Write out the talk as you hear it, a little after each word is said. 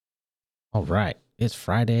All right, it's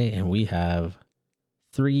Friday and we have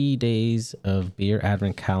 3 days of Beer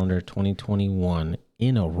Advent Calendar 2021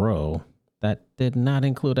 in a row that did not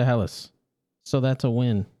include a Hellas. So that's a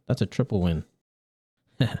win. That's a triple win.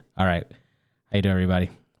 All right. How you doing,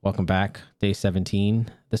 everybody? Welcome back. Day 17.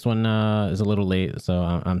 This one is a little late, so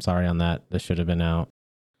I'm sorry on that. This should have been out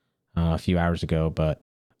a few hours ago, but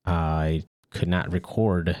I could not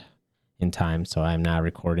record in time, so I'm now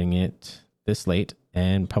recording it this late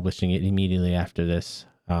and publishing it immediately after this,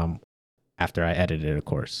 after I edited it, of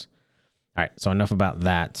course. All right, so enough about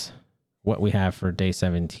that. What we have for day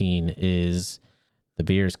 17 is the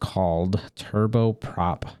beer is called Turbo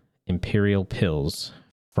Prop Imperial Pils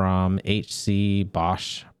from HC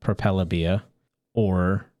Bosch Propeller Beer,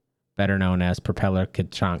 or better known as Propeller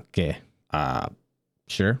Getränke.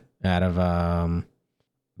 Sure, out of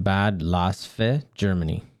Bad Lasfe,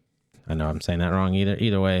 Germany. I know I'm saying that wrong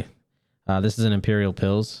either way. This is an Imperial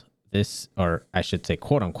Pils. This, or I should say,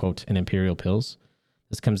 quote unquote, an Imperial Pils.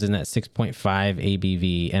 This comes in at 6.5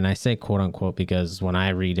 ABV. And I say quote unquote because when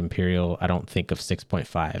I read Imperial, I don't think of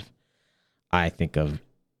 6.5. I think of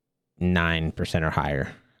 9% or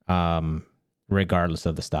higher, regardless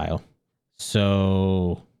of the style.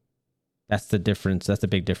 So that's the difference. That's the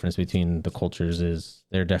big difference between the cultures, is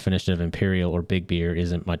their definition of Imperial or big beer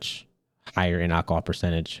isn't much higher in alcohol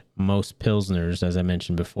percentage. Most Pilsners, as I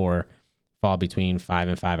mentioned before, fall between 5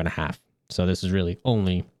 and 5.5. So this is really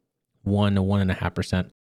only 1 to 1.5%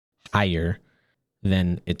 higher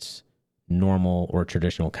than its normal or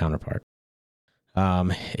traditional counterpart.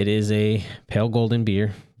 It is a pale golden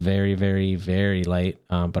beer, very, very, very light,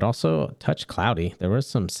 but also a touch cloudy. There was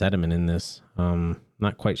some sediment in this.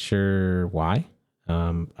 Not quite sure why,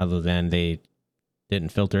 other than they didn't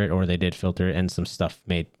filter it, or they did filter it and some stuff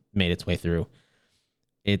made its way through.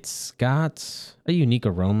 It's got a unique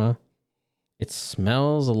aroma. It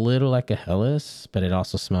smells a little like a Helles, but it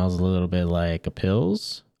also smells a little bit like a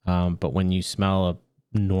Pils. But when you smell a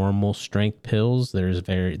normal strength Pils,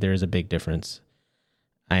 there's a big difference.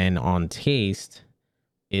 And on taste,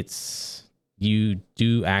 you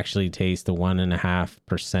do actually taste the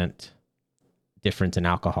 1.5% difference in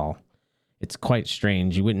alcohol. It's quite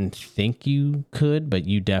strange. You wouldn't think you could, but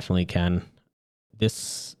you definitely can.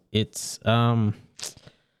 It's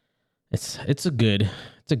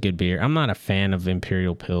a good beer. I'm not a fan of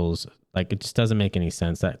Imperial Pils. Like, it just doesn't make any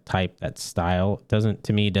sense. That style doesn't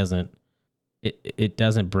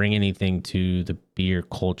bring anything to the beer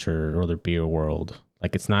culture or the beer world.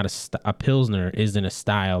 Like, it's not a Pilsner isn't a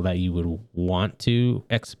style that you would want to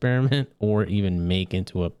experiment or even make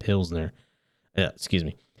into a Pilsner.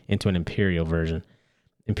 Into an Imperial version.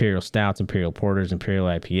 Imperial Stouts, Imperial Porters, Imperial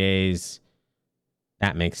IPAs.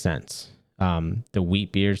 That makes sense. The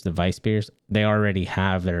wheat beers, the Weiss beers, they already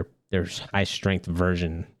have their high strength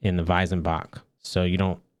version in the Weizenbock. So you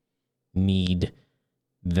don't need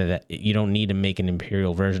to make an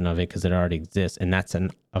Imperial version of it because it already exists. And that's a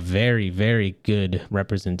very, very good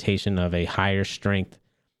representation of a higher strength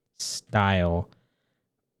style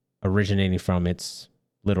originating from its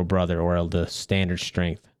little brother, or the standard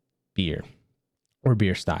strength beer or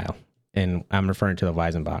beer style. And I'm referring to the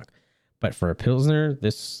Weizenbock. But for a Pilsner,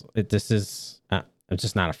 this is, I'm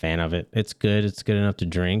just not a fan of it. It's good. It's good enough to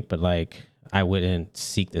drink, but like, I wouldn't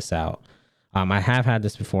seek this out. I have had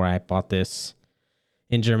this before. I bought this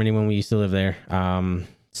in Germany when we used to live there,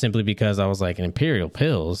 simply because I was like, an Imperial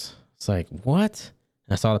Pils. It's like, what?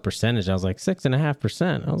 And I saw the percentage. I was like,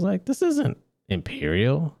 6.5%. I was like, this isn't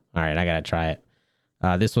Imperial. All right, I got to try it.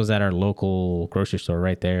 This was at our local grocery store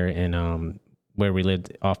right there in where we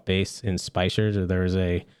lived off base in Speicher. There was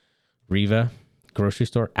a Riva grocery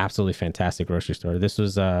store, absolutely fantastic grocery store. This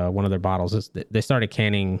was one of their bottles. They started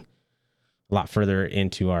canning a lot further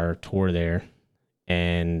into our tour there,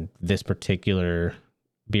 and this particular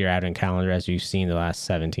beer advent calendar, as you've seen the last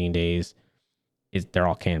 17 days, they're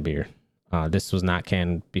all canned beer. This was not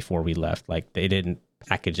canned before we left. Like, they didn't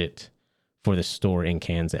package it for the store in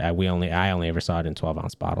cans. I only ever saw it in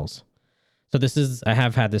 12-ounce bottles. So I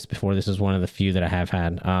have had this before. This is one of the few that I have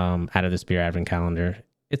had out of this beer advent calendar.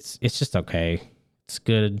 It's just okay. It's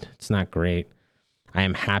good. It's not great. I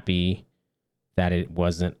am happy that it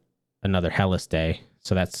wasn't another Hellas day.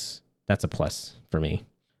 So that's a plus for me.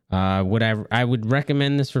 I would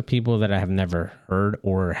recommend this for people that I have never heard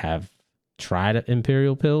or have tried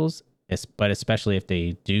Imperial Pils, but especially if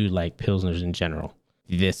they do like Pilsners in general.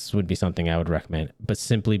 This would be something I would recommend, but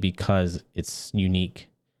simply because it's unique.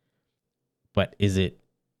 But is it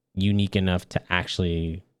unique enough to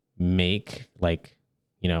actually make, like,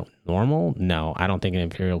 normal? No, I don't think an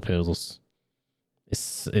Imperial Pils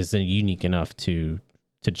is unique enough to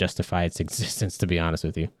justify its existence, to be honest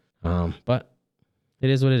with you. But it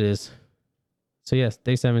is what it is. So yes,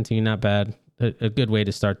 day 17, not bad. A good way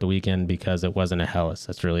to start the weekend because it wasn't a Hellas.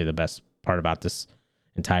 That's really the best part about this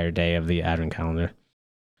entire day of the Advent calendar.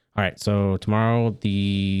 All right, so tomorrow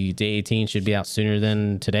the day 18 should be out sooner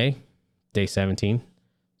than today, day 17.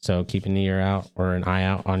 So keep an ear out or an eye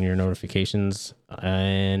out on your notifications,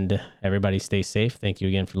 and everybody stay safe. Thank you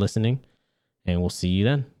again for listening, and we'll see you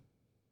then.